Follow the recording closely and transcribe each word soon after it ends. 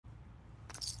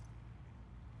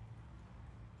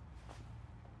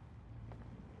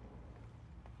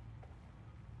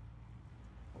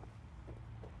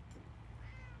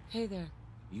Hey there.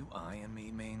 You eyeing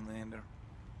me, mainlander?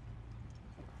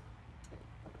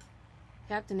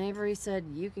 Captain Avery said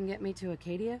you can get me to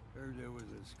Acadia? Heard there was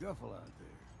a scuffle out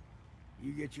there.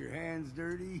 You get your hands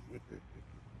dirty?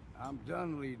 I'm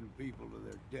done leading people to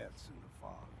their deaths in the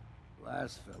fog.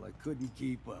 Last fella couldn't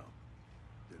keep up.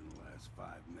 Didn't last 5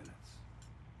 minutes.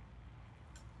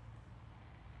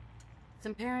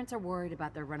 Some parents are worried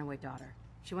about their runaway daughter.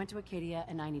 She went to Acadia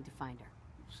and I need to find her.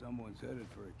 If someone's headed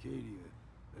for Acadia,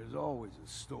 there's always a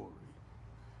story.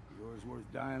 Yours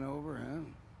worth dying over, huh?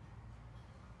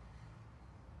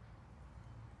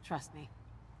 Trust me,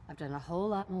 I've done a whole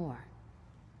lot more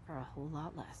for a whole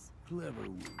lot less. Clever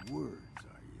with words,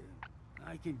 are you?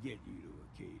 I can get you to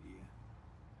Acadia.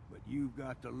 But you've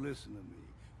got to listen to me.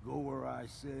 Go where I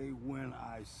say, when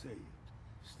I say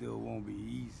it. Still won't be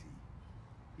easy.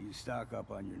 You stock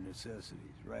up on your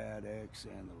necessities, Rad-X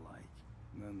and the like.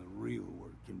 And then the real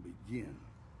work can begin.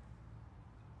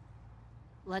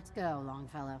 Let's go,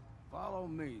 Longfellow. Follow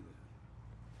me,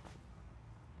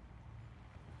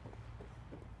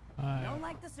 then. Don't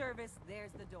like the service,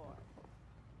 there's the door.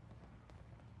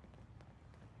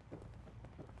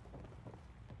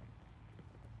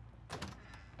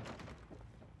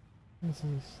 This is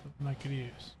something I could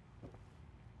use.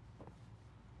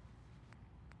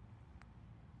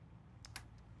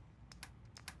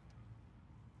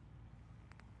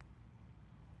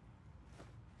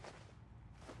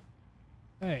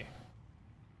 Hey.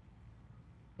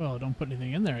 Well, don't put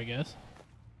anything in there, I guess.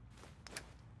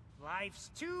 Life's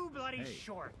too bloody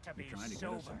short to be trying to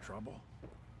sober. get us in trouble?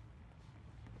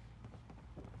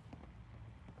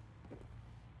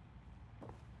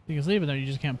 You can leave it there, you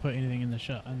just can't put anything in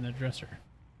the dresser.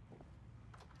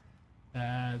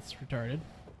 That's retarded.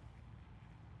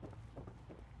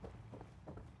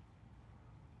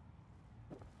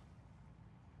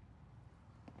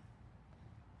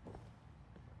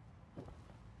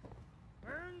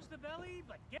 Burns the belly,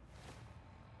 but gets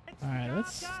All right, the job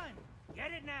let's done.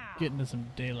 Get it now. get into some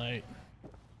daylight.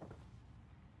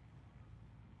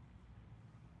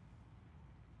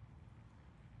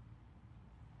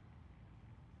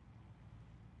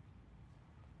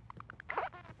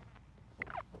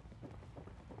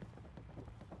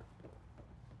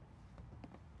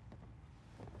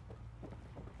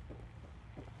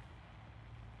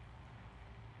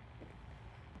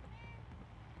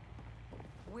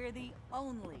 We're the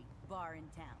only bar in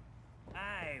town.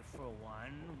 I, for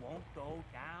one, won't go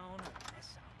down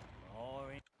unless I'm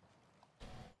roaring.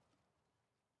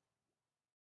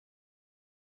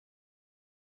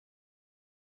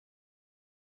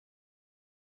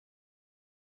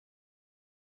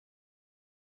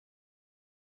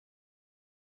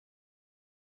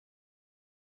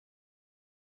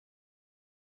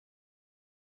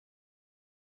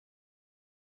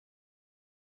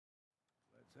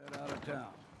 Let's head out of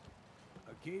town.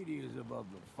 Acadia is above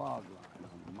the fog line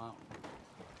on the mountain.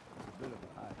 It's a bit of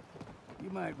a hike. You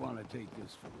might want to take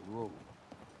this for the road.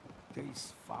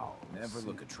 Tastes foul. Never see,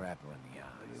 look a trapper in the but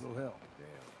eyes. it'll help.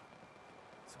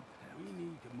 Something We else.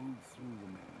 need to move through the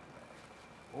mainland.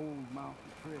 Old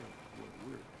Mountain Trail where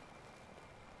we're at.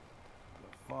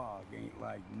 The fog ain't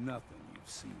like nothing you've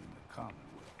seen in the Commonwealth.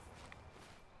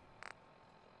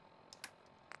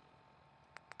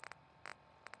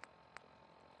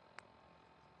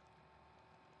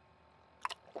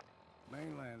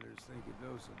 Mainlanders think a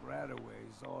dose of Radaway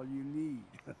is all you need.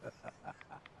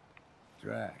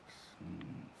 Tracks.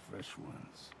 Fresh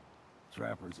ones.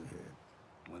 Trappers ahead.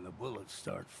 When the bullets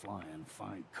start flying,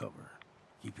 find cover.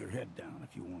 Keep your head down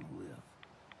if you want to live.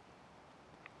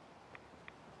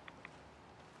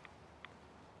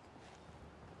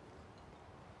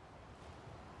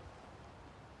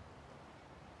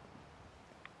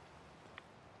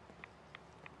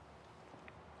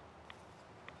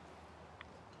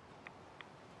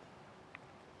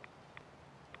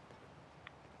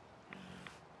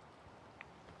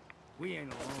 We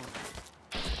ain't alone.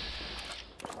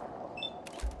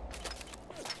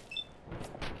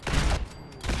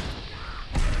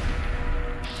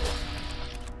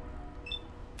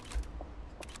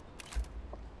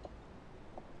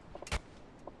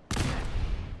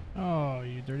 Oh,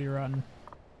 you dirty rotten.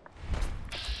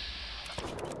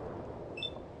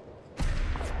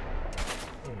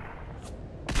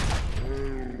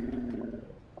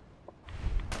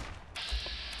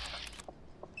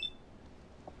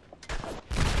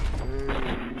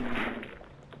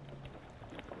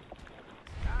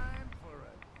 Time for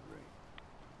a drink.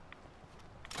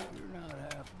 You're not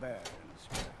half bad in a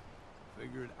scrap.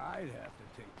 Figured I'd have to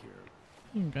take care of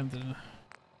it. Guns in.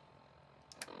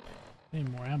 Need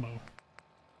more ammo.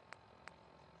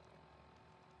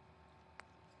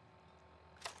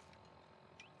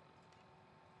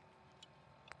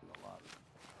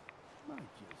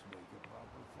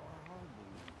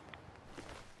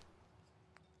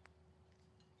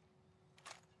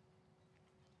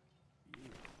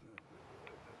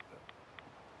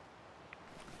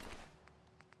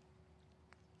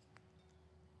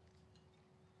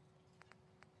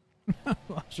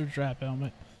 Lobster trap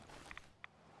helmet.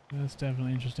 That's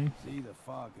definitely interesting. See, the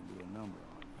fog can do a number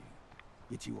on you.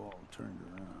 Get you all turned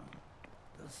around.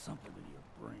 Does something to your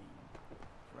brain.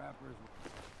 Trappers...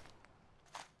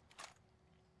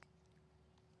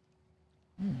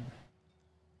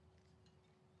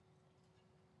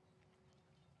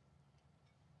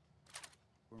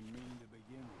 were mean to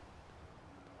begin with.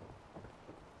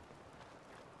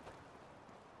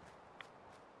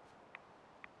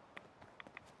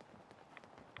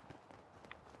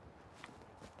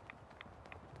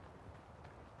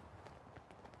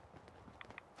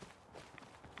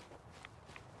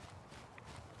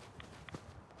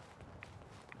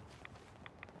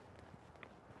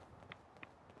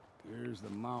 Here's the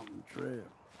mountain trail.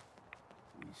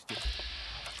 We still...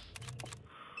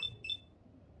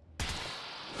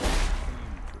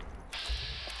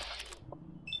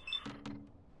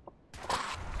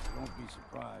 Don't be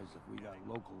surprised if we got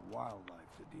local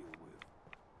wildlife to deal with.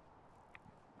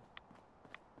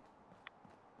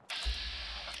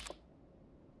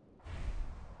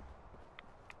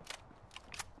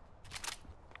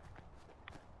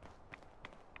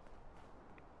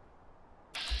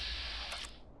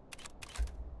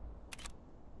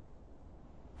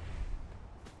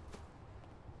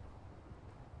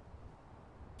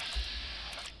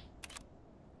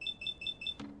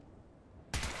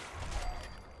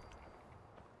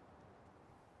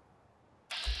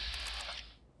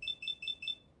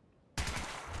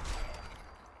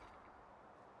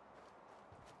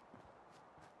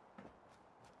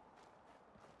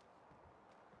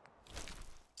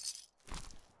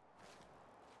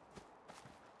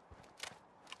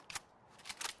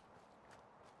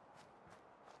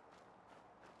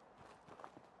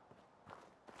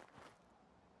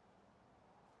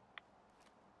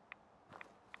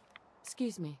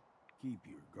 Excuse me. Keep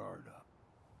your guard up.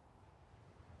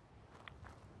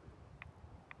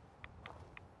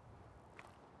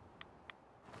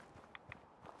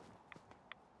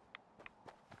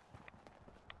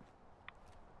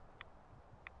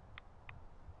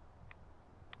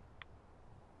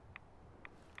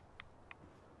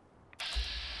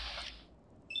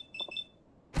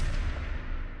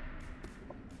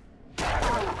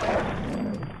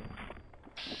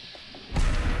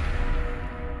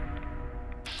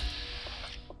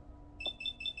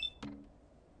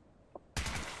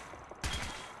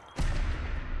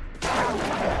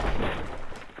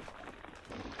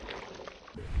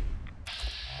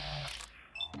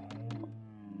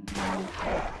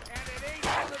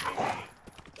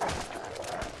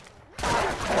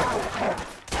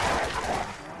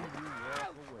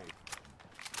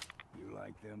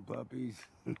 Them puppies.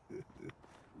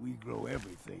 We grow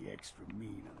everything extra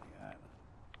mean on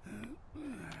the island.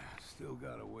 Still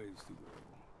got a ways to go.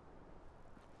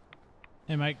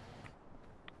 Hey, Mike.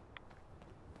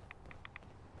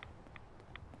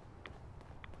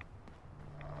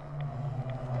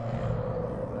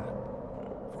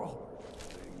 Crawlers,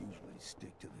 they usually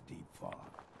stick to the deep fog.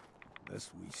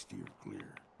 Best we steer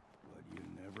clear, but you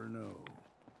never know.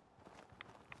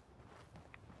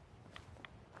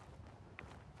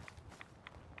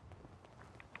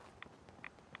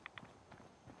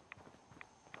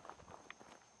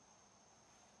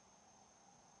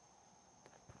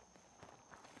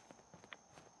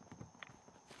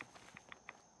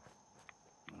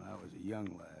 Young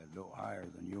lad, no higher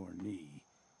than your knee,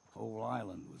 whole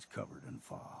island was covered in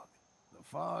fog. The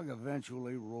fog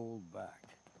eventually rolled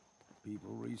back.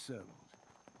 People resettled,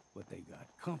 but they got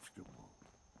comfortable.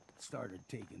 Started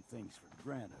taking things for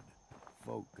granted.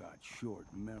 Folk got short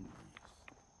memories.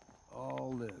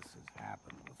 All this has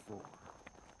happened before.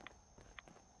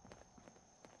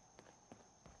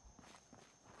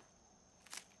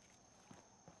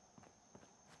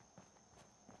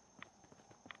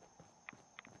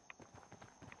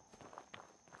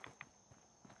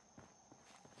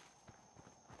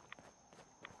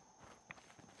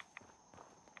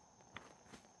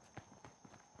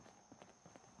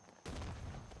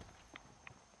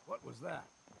 What was that?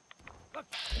 Look!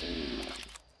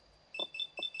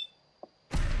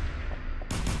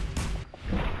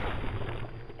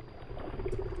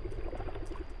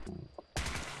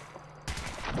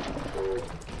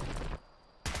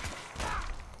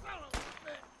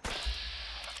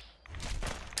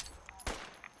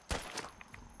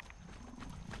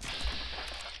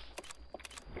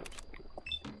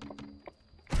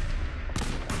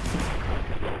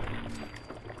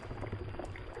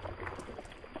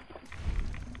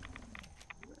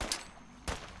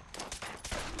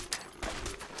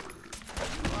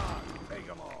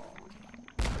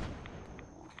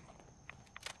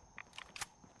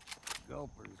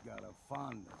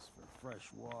 fondness for fresh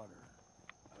water.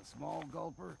 A small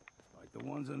gulper, like the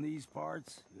ones in these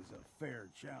parts, is a fair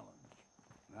challenge.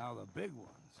 Now the big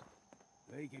ones,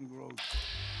 they can grow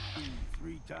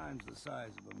 3 times the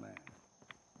size of a man.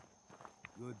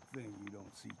 Good thing you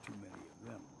don't see too many of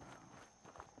them around.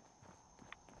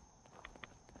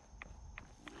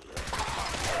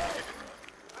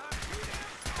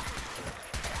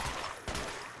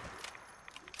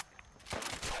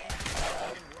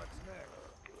 What's next?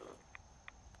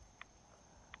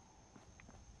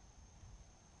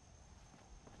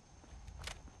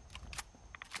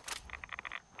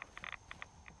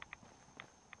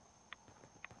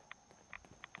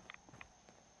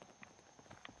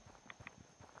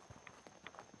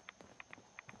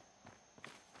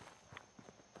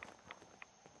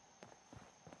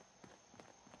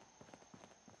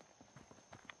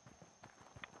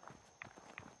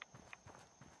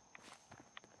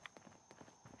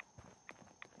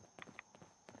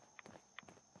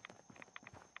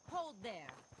 Hold there.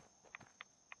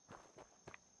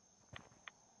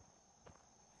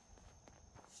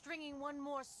 Stringing one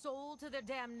more soul to their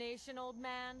damnation, old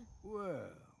man?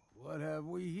 Well, what have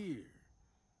we here?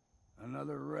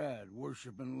 Another rad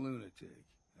worshipping lunatic.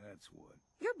 That's what.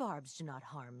 Your barbs do not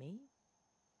harm me.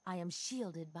 I am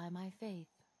shielded by my faith.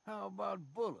 How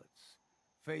about bullets?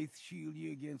 Faith shield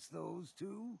you against those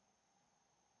too?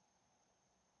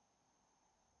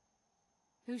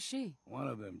 Who's she? One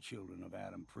of them children of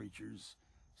Adam preachers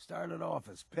started off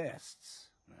as pests.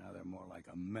 Now they're more like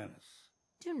a menace.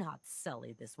 Do not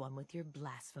sully this one with your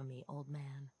blasphemy, old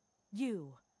man.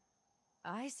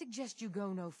 I suggest you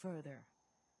go no further.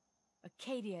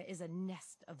 Acadia is a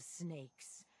nest of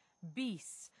snakes,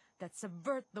 beasts that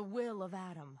subvert the will of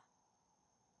Adam.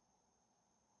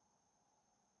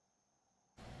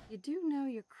 You do know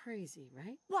you're crazy,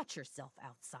 right? Watch yourself,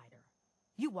 outsider.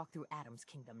 You walk through Adam's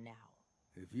kingdom now.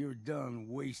 If you're done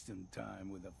wasting time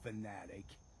with a fanatic,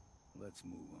 let's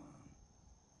move on.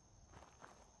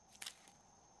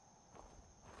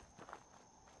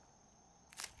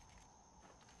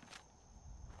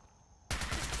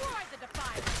 Destroy the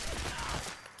Defiler!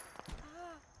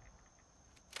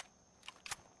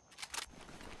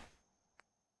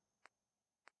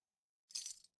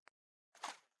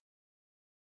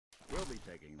 We'll be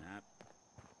taking that.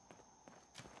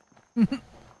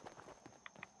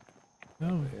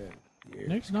 Oh, Ahead. The air's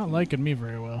Nick's not clean. liking me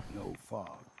very well. No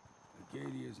fog.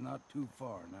 Acadia's not too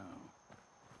far now.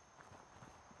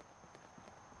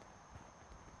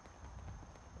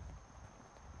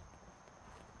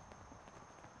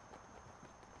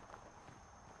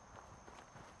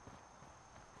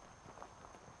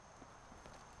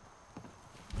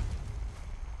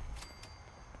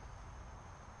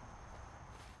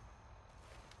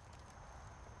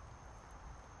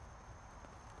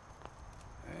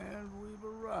 And we've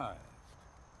arrived.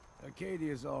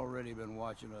 Acadia's already been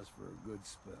watching us for a good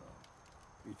spell.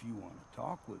 If you want to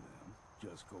talk with them,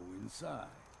 just go inside.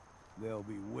 They'll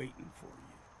be waiting for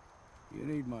you. You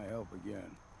need my help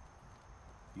again,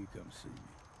 you come see me.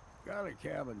 Got a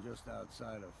cabin just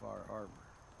outside of Far Harbor.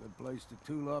 Good place to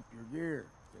tool up your gear,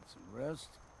 get some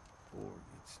rest, or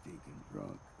get stinking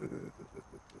drunk.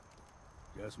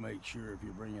 Just make sure if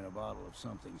you're bringing a bottle of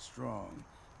something strong,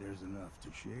 there's enough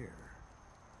to share.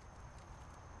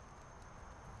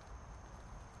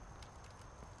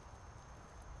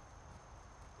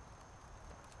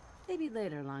 Maybe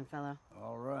later, Longfellow.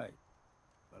 All right,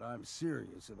 but I'm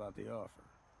serious about the offer.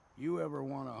 You ever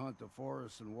want to hunt the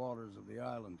forests and waters of the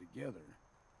island together,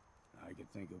 I could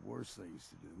think of worse things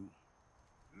to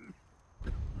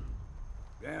do.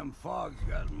 Damn fog's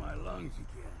got in my lungs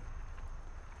again.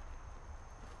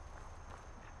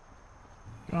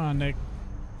 Come on, Nick.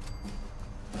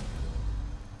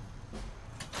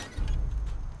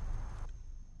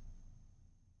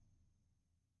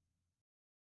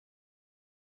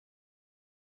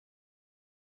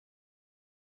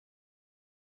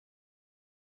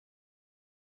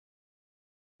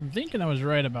 I'm thinking I was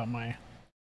right about my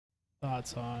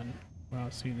thoughts on when I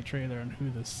was seeing the trailer and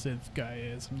who the Sith guy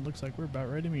is, and it looks like we're about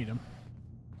ready to meet him.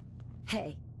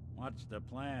 Hey. What's the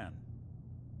plan?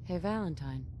 Hey,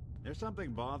 Valentine. There's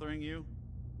something bothering you?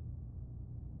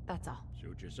 That's all.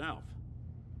 Shoot yourself.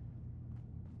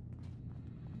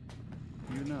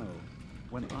 You know,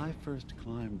 when I first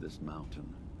climbed this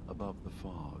mountain above the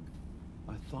fog,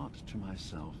 I thought to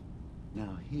myself,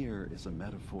 now here is a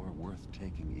metaphor worth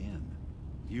taking in.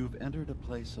 You've entered a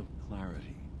place of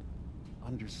clarity,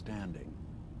 understanding,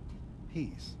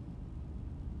 peace.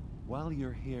 While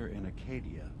you're here in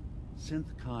Acadia,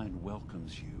 Synthkind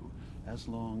welcomes you as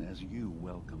long as you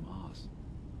welcome us.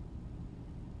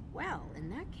 Well, in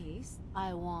that case,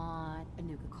 I want a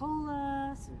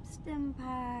Nuka-Cola, some stim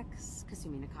packs,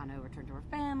 Kasumi Nakano returned to her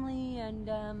family, and,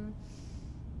 a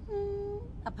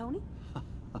pony?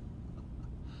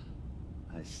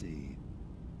 I see.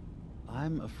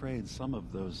 I'm afraid some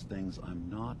of those things I'm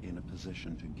not in a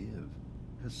position to give.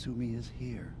 Kasumi is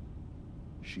here.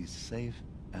 She's safe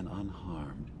and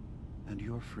unharmed, and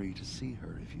you're free to see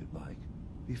her if you'd like.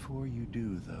 Before you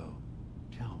do, though,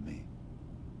 tell me,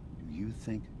 do you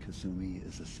think Kasumi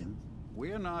is a synth?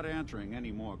 We're not answering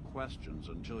any more questions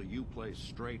until you play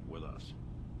straight with us.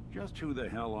 Just who the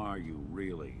hell are you,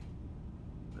 really?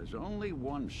 There's only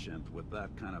one synth with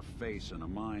that kind of face and a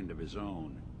mind of his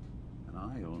own. And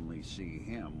I only see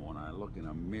him when I look in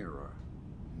a mirror.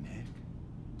 Nick?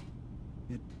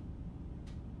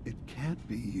 It can't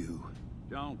be you.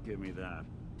 Don't give me that.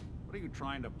 What are you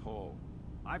trying to pull?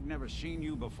 I've never seen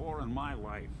you before in my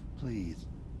life. Please,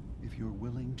 if you're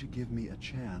willing to give me a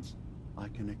chance, I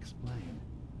can explain.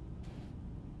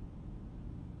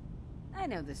 I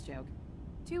know this joke.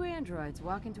 Two androids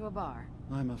walk into a bar.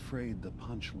 I'm afraid the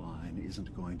punchline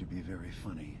isn't going to be very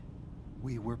funny.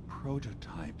 We were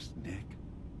prototypes, Nick.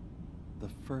 The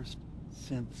first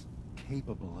synths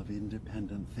capable of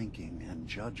independent thinking and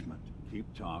judgment.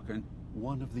 Keep talking.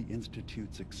 One of the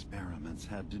Institute's experiments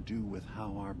had to do with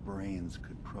how our brains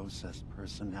could process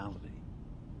personality.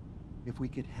 If we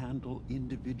could handle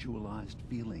individualized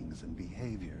feelings and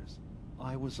behaviors,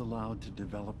 I was allowed to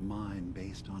develop mine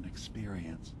based on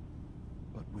experience.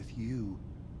 But with you,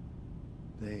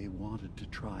 they wanted to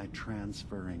try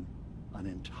transferring an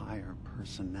entire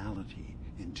personality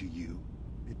into you.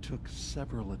 It took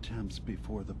several attempts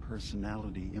before the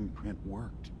personality imprint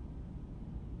worked.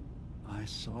 I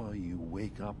saw you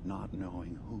wake up not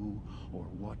knowing who or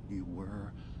what you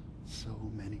were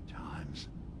so many times.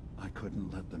 I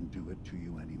couldn't let them do it to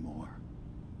you anymore.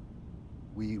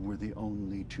 We were the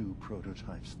only two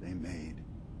prototypes they made.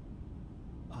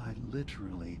 I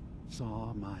literally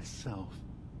saw myself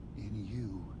in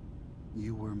you.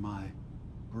 You were my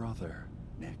brother,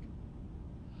 Nick.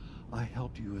 I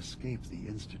helped you escape the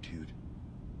Institute.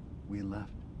 We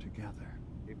left together.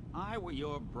 If I were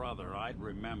your brother, I'd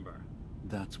remember.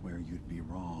 That's where you'd be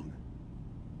wrong.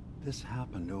 This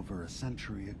happened over a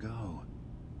century ago.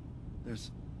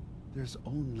 There's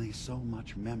only so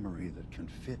much memory that can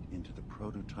fit into the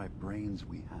prototype brains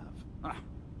we have. Ah,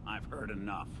 I've heard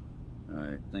enough.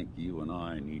 I think you and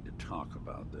I need to talk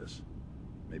about this.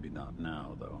 Maybe not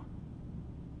now, though.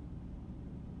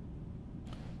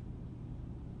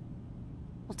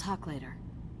 We'll talk later.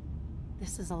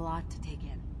 This is a lot to take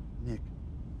in. Nick,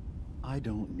 I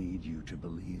don't need you to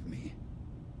believe me.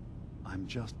 I'm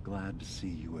just glad to see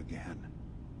you again.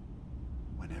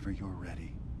 Whenever you're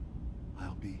ready,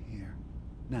 I'll be here.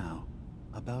 Now,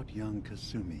 about young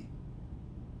Kasumi.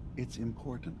 It's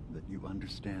important that you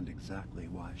understand exactly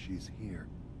why she's here.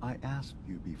 I asked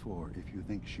you before if you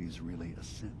think she's really a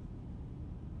synth.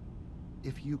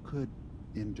 If you could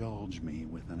indulge me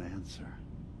with an answer.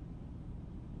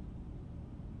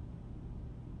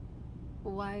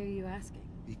 Why are you asking?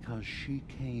 Because she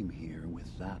came here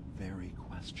with that very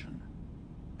question.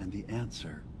 And the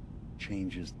answer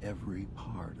changes every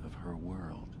part of her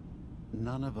world.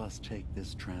 None of us take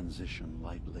this transition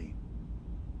lightly.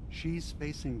 She's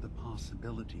facing the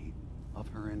possibility of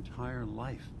her entire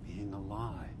life being a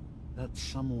lie. That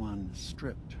someone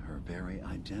stripped her very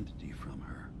identity from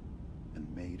her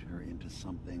and made her into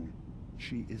something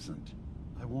she isn't.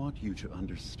 I want you to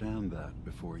understand that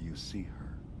before you see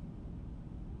her.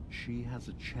 She has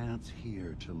a chance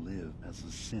here to live as a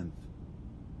synth,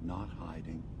 not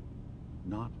hiding,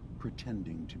 not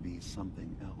pretending to be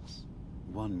something else.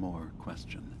 One more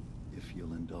question, if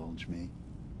you'll indulge me.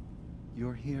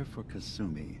 You're here for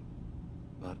Kasumi,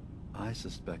 but I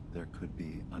suspect there could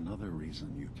be another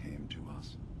reason you came to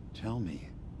us. Tell me,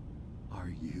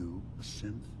 are you a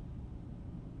synth?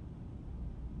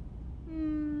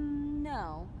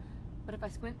 No. But if I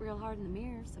squint real hard in the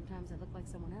mirror, sometimes I look like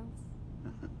someone else.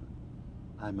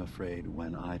 I'm afraid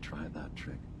when I try that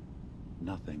trick,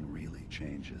 nothing really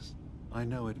changes. I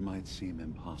know it might seem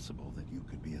impossible that you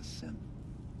could be a synth,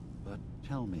 but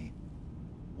tell me,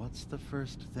 what's the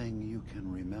first thing you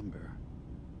can remember?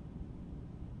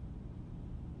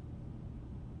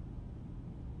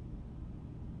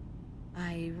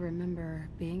 I remember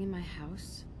being in my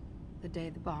house the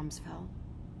day the bombs fell.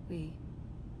 We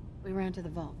ran to the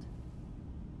vault.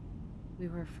 We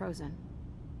were frozen.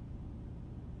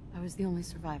 I was the only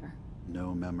survivor.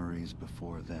 No memories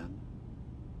before then?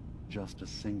 Just a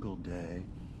single day,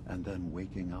 and then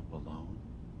waking up alone?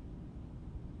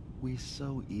 We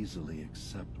so easily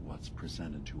accept what's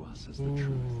presented to us as the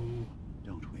truth.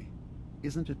 don't we?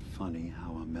 Isn't it funny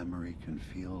how a memory can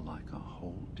feel like a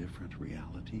whole different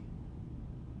reality?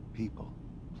 People,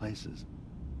 places,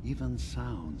 even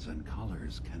sounds and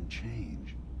colors can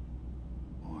change.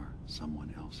 Or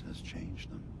someone else has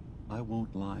changed them. I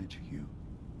won't lie to you.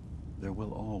 There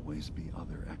will always be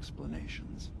other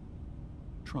explanations.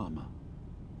 Trauma,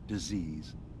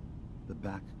 disease, the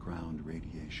background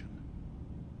radiation.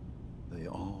 They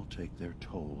all take their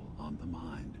toll on the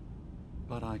mind.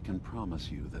 But I can promise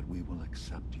you that we will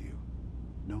accept you,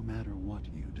 no matter what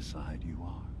you decide you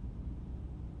are.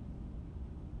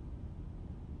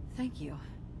 Thank you.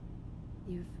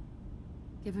 You've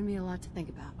given me a lot to think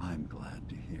about. I'm glad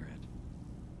to hear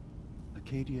it.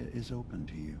 Acadia is open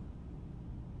to you.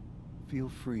 Feel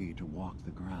free to walk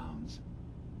the grounds.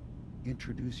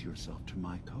 Introduce yourself to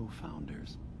my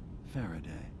co-founders,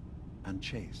 Faraday and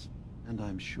Chase, and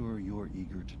I'm sure you're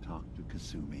eager to talk to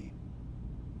Kasumi.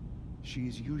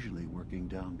 She's usually working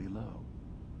down below.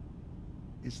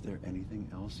 Is there anything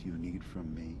else you need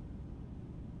from me?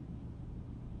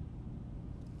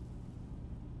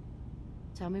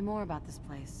 Tell me more about this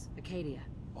place, Acadia.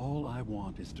 All I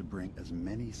want is to bring as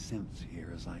many synths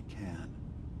here as I can,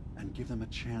 and give them a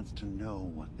chance to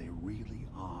know what they really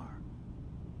are.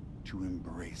 To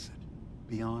embrace it.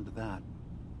 Beyond that,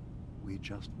 we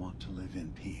just want to live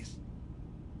in peace.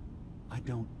 I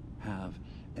don't have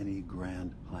any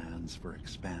grand plans for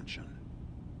expansion.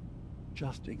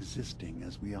 Just existing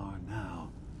as we are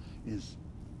now is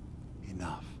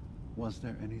enough. Was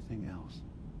there anything else?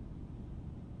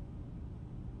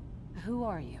 Who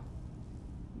are you?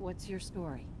 What's your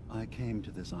story? I came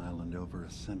to this island over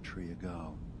a century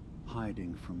ago,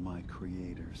 hiding from my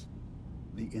creators,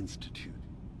 the Institute.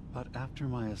 But after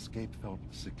my escape felt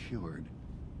secured,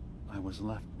 I was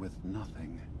left with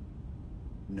nothing.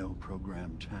 No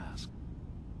programmed task.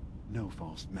 No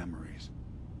false memories.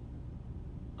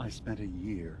 I spent a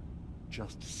year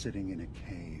just sitting in a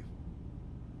cave.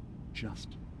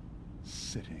 Just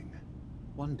sitting.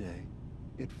 One day,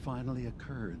 it finally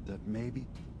occurred that maybe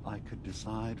I could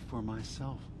decide for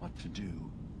myself what to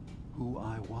do, who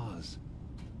I was.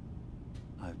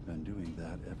 I've been doing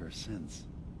that ever since.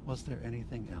 Was there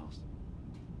anything else?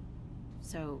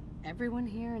 So, everyone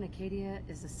here in Acadia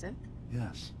is a synth?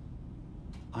 Yes.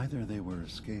 Either they were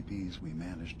escapees we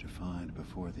managed to find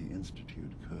before the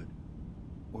Institute could,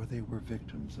 or they were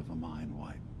victims of a mind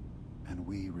wipe, and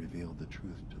we revealed the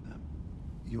truth to them.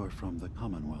 You're from the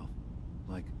Commonwealth,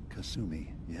 like Kasumi,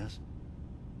 yes?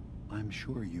 I'm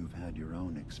sure you've had your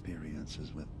own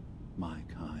experiences with my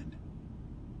kind.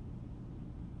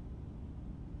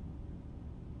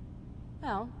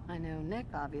 Well, I know Nick,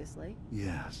 obviously.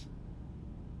 Yes.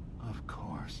 Of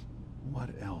course. What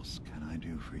else can I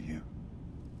do for you?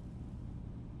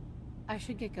 I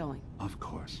should get going. Of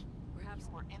course. Perhaps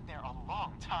we're in there a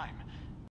long time.